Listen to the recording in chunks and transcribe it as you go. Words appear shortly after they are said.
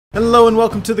Hello and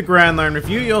welcome to the Grand Line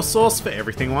Review, your source for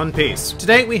everything One Piece.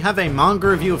 Today we have a manga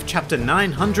review of chapter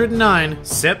 909,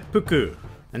 Seppuku.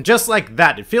 And just like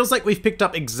that, it feels like we've picked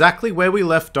up exactly where we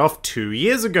left off 2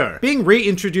 years ago. Being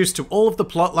reintroduced to all of the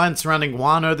plotlines surrounding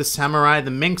Wano, the Samurai,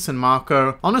 the Minx, and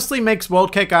Marco honestly makes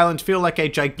World Cake Island feel like a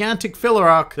gigantic filler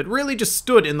arc that really just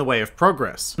stood in the way of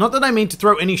progress. Not that I mean to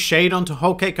throw any shade onto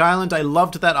Whole Cake Island, I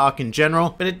loved that arc in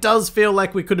general, but it does feel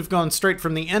like we could have gone straight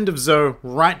from the end of Zou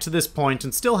right to this point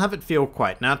and still have it feel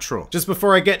quite natural. Just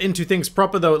before I get into things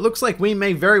proper though, it looks like we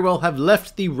may very well have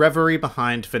left the Reverie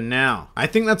behind for now. I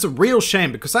think that's a real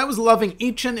shame because I was loving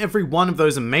each and every one of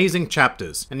those amazing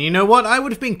chapters. And you know what? I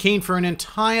would have been keen for an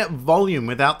entire volume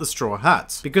without the Straw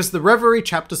Hats, because the Reverie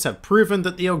chapters have proven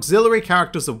that the auxiliary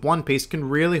characters of One Piece can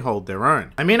really hold their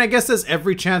own. I mean, I guess there's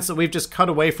every chance that we've just cut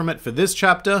away from it for this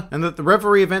chapter, and that the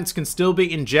Reverie events can still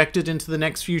be injected into the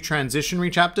next few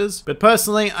transitionary chapters, but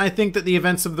personally, I think that the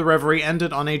events of the Reverie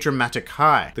ended on a dramatic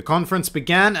high. The conference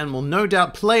began and will no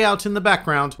doubt play out in the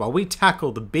background while we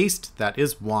tackle the beast that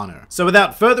is Wano. So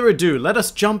without further ado, let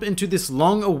us jump into this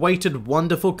long-awaited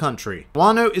wonderful country.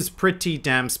 Wano is pretty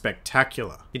damn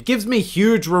spectacular. It gives me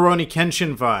huge Rurouni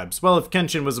Kenshin vibes, well if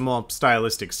Kenshin was a more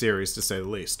stylistic series to say the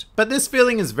least. But this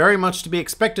feeling is very much to be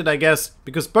expected I guess,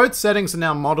 because both settings are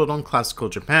now modeled on classical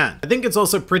Japan. I think it's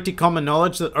also pretty common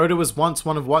knowledge that Oda was once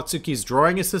one of Watsuki's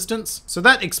drawing assistants, so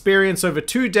that experience over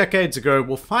 2 decades ago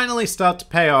will finally start to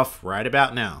pay off right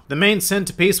about now. The main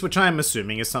centerpiece, which I am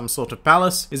assuming is some sort of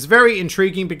palace, is very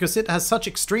intriguing because it has such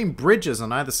extreme bridges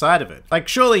on either side of it. Like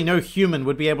surely no human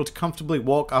would be able to comfortably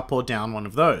walk up or down one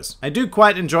of those. I do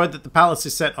quite enjoy that the palace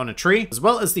is set on a tree, as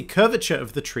well as the curvature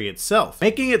of the tree itself,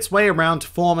 making its way around to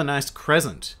form a nice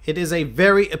crescent. It is a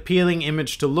very appealing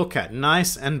image to look at,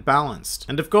 nice and balanced.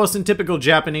 And of course in typical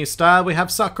Japanese style we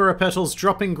have sakura petals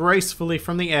dropping gracefully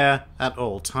from the air at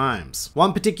all times.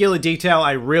 One particular detail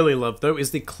I really love though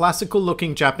is the classical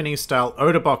looking Japanese style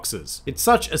Oda boxes. It's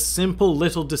such a simple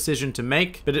little decision to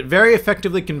make, but it very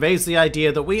effectively conveys the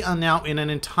idea that we are now in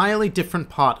an entirely different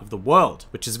part of the world,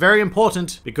 which is very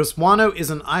important because Wano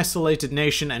is an isolated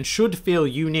nation and should feel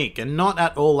unique and not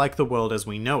at all like the world as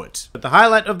we know it. But the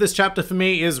highlight of this chapter for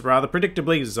me is rather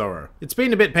predictably Zoro. It's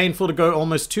been a bit painful to go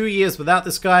almost 2 years without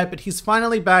this guy, but he's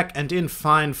finally back and in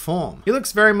fine form. He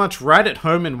looks very much right at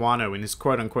home in Wano in his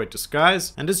quote-unquote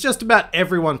disguise, and as just about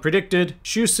everyone predicted,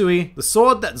 Shusui, the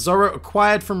sword that Zoro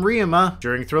acquired from Ryuma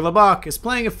during Thriller Bark, is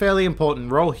playing a fairly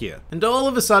important role here. And all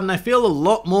of a sudden I feel a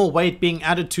lot more weight being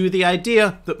added to the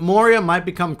idea that Moria might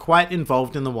become quite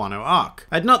involved in the Wano arc.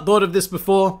 I'd not thought of this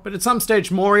before, but at some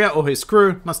stage Moria or his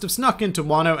crew must have snuck into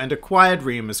Wano and acquired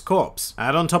Ryuma's corpse.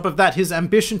 Add on top of that his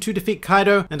ambition to defeat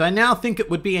Kaido, and I now think it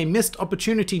would be a missed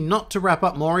opportunity not to wrap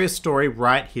up Moria's story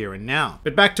right here and now.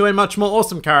 But back to a much more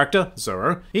awesome character,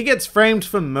 Zoro. He gets framed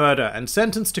for murder and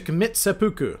sentenced to commit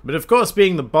seppuku, but of course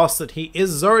being the boss that he is,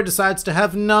 Zoro decides to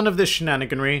have none of this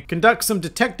shenaniganry, conducts some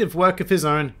detective work of his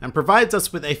own, and provides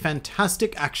us with a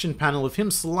fantastic action panel of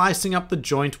him slicing up the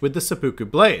joint with the seppuku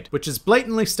blade, which is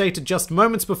blatantly stated just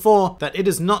moments before that it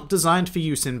is not designed for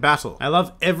use in battle. I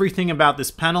love everything about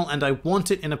this panel and I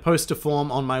want it in a poster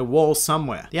form on my wall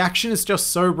somewhere. The action is just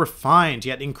so refined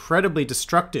yet incredibly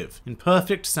destructive, in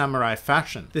perfect samurai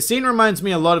fashion. The scene reminds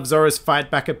me a lot of Zoro's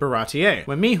fight back at Baratie,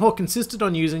 where Mihawk insisted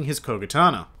on using his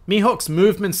Kogatana. Mihawk's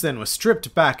movements then were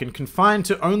stripped back and confined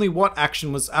to only what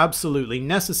action was absolutely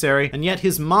necessary, and yet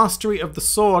his mastery of the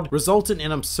sword resulted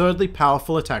in absurdly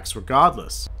powerful attacks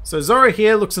regardless. So Zoro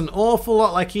here looks an awful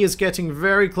lot like he is getting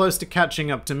very close to catching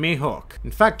up to Mihawk.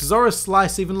 In fact, Zoro's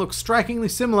slice even looks strikingly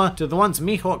similar to the ones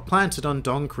Mihawk planted on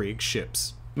Don Krieg's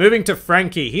ships. Moving to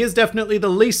Frankie, he is definitely the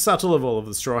least subtle of all of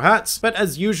the Straw Hats, but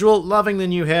as usual, loving the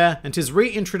new hair, and his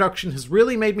reintroduction has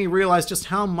really made me realize just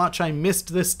how much I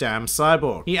missed this damn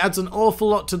cyborg. He adds an awful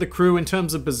lot to the crew in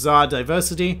terms of bizarre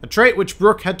diversity, a trait which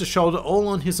Brook had to shoulder all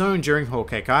on his own during Whole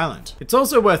Cake Island. It's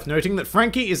also worth noting that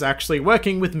Frankie is actually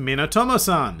working with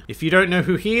Minatomo-san. If you don't know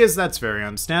who he is, that's very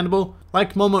understandable.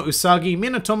 Like Momo Usagi,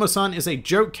 Minatomo-san is a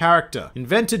joke character,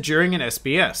 invented during an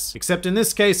SBS, except in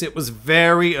this case it was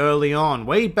very early on,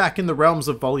 way back in the realms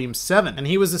of Volume 7, and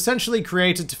he was essentially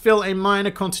created to fill a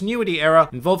minor continuity error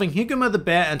involving Higuma the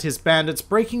Bear and his bandits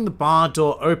breaking the bar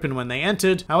door open when they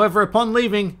entered. However, upon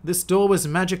leaving, this door was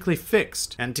magically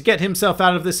fixed, and to get himself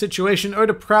out of this situation,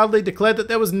 Oda proudly declared that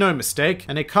there was no mistake,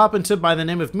 and a carpenter by the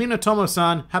name of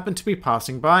Minatomo-san happened to be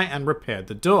passing by and repaired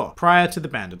the door, prior to the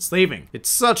bandits leaving. It's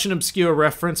such an obscure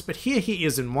reference, but here he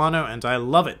is in Wano and I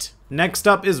love it. Next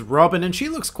up is Robin, and she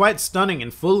looks quite stunning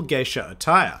in full geisha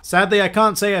attire. Sadly, I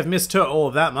can't say I've missed her all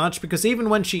that much, because even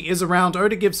when she is around,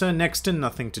 Oda gives her next to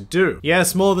nothing to do.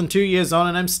 Yes, more than 2 years on,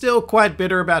 and I'm still quite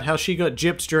bitter about how she got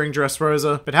gypped during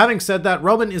Dressrosa, but having said that,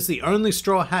 Robin is the only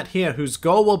Straw Hat here whose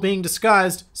goal while being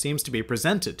disguised seems to be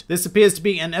presented. This appears to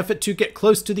be an effort to get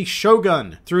close to the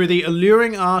Shogun through the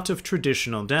alluring art of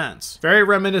traditional dance. Very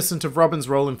reminiscent of Robin's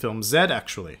role in film Z,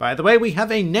 actually. By the way, we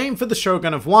have a name for the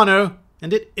Shogun of Wano,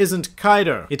 and it isn't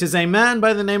Kaido. It is a man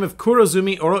by the name of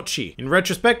Kurozumi Orochi. In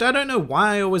retrospect, I don't know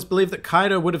why I always believed that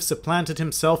Kaido would have supplanted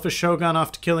himself as Shogun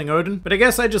after killing Odin, but I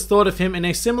guess I just thought of him in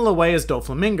a similar way as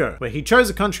Doflamingo, where he chose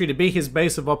a country to be his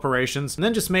base of operations and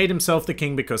then just made himself the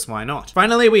king because why not?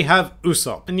 Finally, we have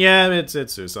Usopp. And yeah, it's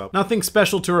Usopp. Nothing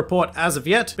special to report as of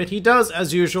yet, but he does,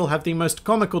 as usual, have the most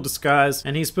comical disguise,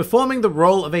 and he's performing the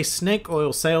role of a snake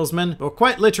oil salesman, or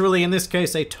quite literally in this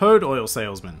case, a toad oil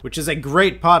salesman, which is a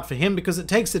great part for him because it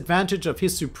takes advantage of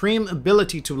his supreme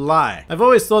ability to lie. I've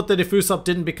always thought that if Usopp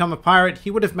didn't become a pirate,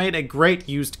 he would have made a great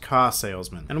used car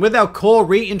salesman. And with our core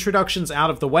reintroductions out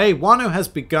of the way, Wano has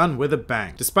begun with a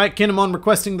bang. Despite Kinemon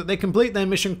requesting that they complete their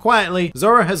mission quietly,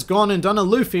 Zoro has gone and done a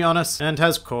Luffy on us and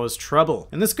has caused trouble.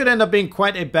 And this could end up being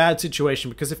quite a bad situation,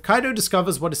 because if Kaido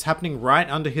discovers what is happening right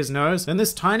under his nose, then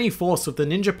this tiny force of the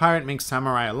Ninja Pirate Mink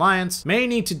Samurai Alliance may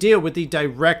need to deal with the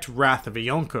direct wrath of a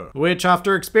Yonko, which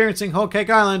after experiencing Whole Cake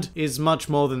Island is much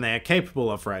more than they are capable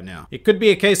of right now. It could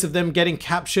be a case of them getting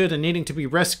captured and needing to be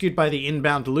rescued by the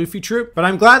inbound Luffy troop, but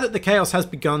I'm glad that the chaos has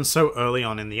begun so early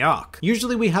on in the arc.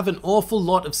 Usually we have an awful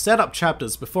lot of setup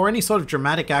chapters before any sort of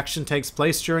dramatic action takes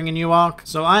place during a new arc,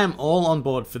 so I am all on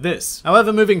board for this.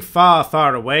 However, moving far,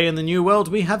 far away in the new world,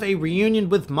 we have a reunion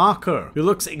with Marco, who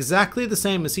looks exactly the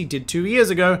same as he did 2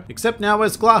 years ago, except now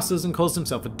wears glasses and calls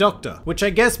himself a doctor, which I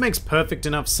guess makes perfect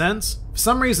enough sense. For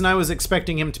some reason I was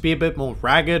expecting him to be a bit more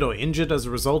ragged or injured as a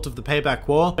result of the Payback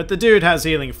War, but the dude has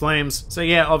healing flames, so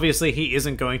yeah, obviously he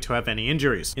isn't going to have any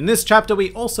injuries. In this chapter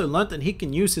we also learnt that he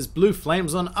can use his blue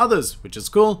flames on others, which is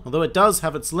cool, although it does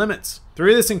have its limits.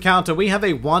 Through this encounter, we have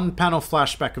a one-panel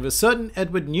flashback of a certain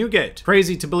Edward Newgate.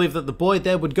 Crazy to believe that the boy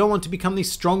there would go on to become the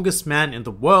strongest man in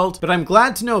the world, but I'm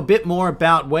glad to know a bit more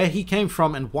about where he came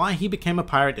from and why he became a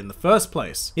pirate in the first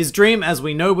place. His dream, as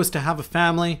we know, was to have a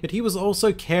family, but he was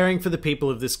also caring for the people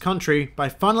of this country by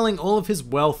funneling all of his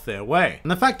wealth their way.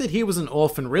 And the fact that he was an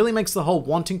orphan really makes the whole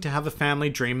wanting to have a family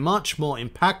dream much more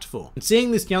impactful. And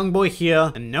seeing this young boy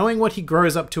here and knowing what he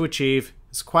grows up to achieve,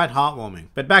 it's quite heartwarming.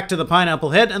 But back to the Pineapple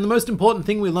Head, and the most important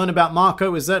thing we learn about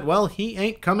Marco is that, well, he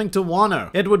ain't coming to Wano.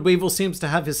 Edward Weevil seems to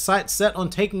have his sights set on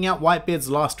taking out Whitebeard's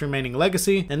last remaining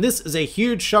legacy, and this is a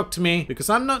huge shock to me because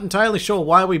I'm not entirely sure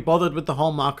why we bothered with the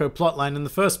whole Marco plotline in the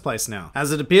first place now.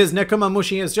 As it appears,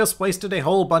 Nekomamushi has just wasted a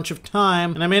whole bunch of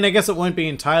time, and I mean, I guess it won't be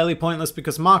entirely pointless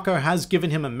because Marco has given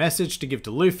him a message to give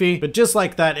to Luffy, but just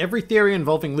like that, every theory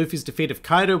involving Luffy's defeat of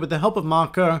Kaido with the help of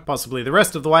Marco, possibly the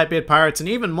rest of the Whitebeard pirates, and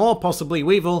even more possibly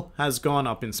Weevil, has gone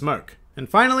up in smoke. And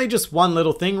finally, just one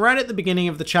little thing, right at the beginning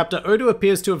of the chapter, Oda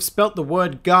appears to have spelt the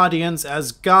word guardians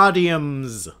as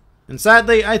guardiums. And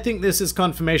sadly, I think this is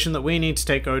confirmation that we need to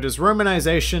take Oda's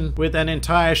romanization with an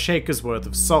entire shaker's worth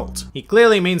of salt. He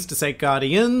clearly means to say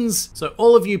guardians, so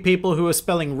all of you people who are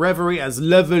spelling reverie as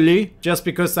levery, just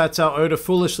because that's how Oda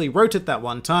foolishly wrote it that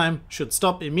one time, should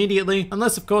stop immediately,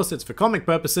 unless of course it's for comic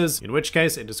purposes, in which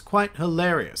case it is quite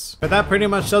hilarious. But that pretty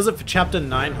much does it for chapter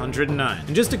 909.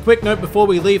 And just a quick note before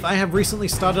we leave, I have recently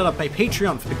started up a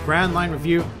Patreon for the Grand Line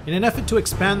Review in an effort to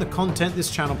expand the content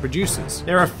this channel produces.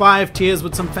 There are 5 tiers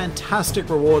with some fantastic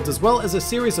rewards, as well as a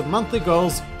series of monthly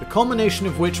goals, the culmination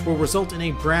of which will result in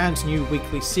a brand new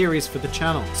weekly series for the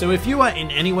channel. So if you are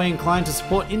in any way inclined to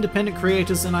support independent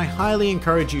creators, then I highly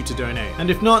encourage you to donate.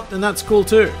 And if not, then that's cool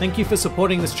too. Thank you for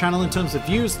supporting this channel in terms of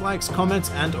views, likes,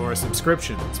 comments, and or a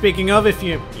subscription. Speaking of, if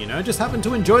you just happen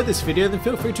to enjoy this video, then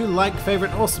feel free to like,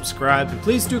 favorite, or subscribe, and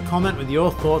please do comment with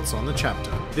your thoughts on the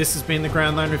chapter. This has been the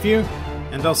Grand Line Review,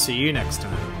 and I'll see you next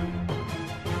time.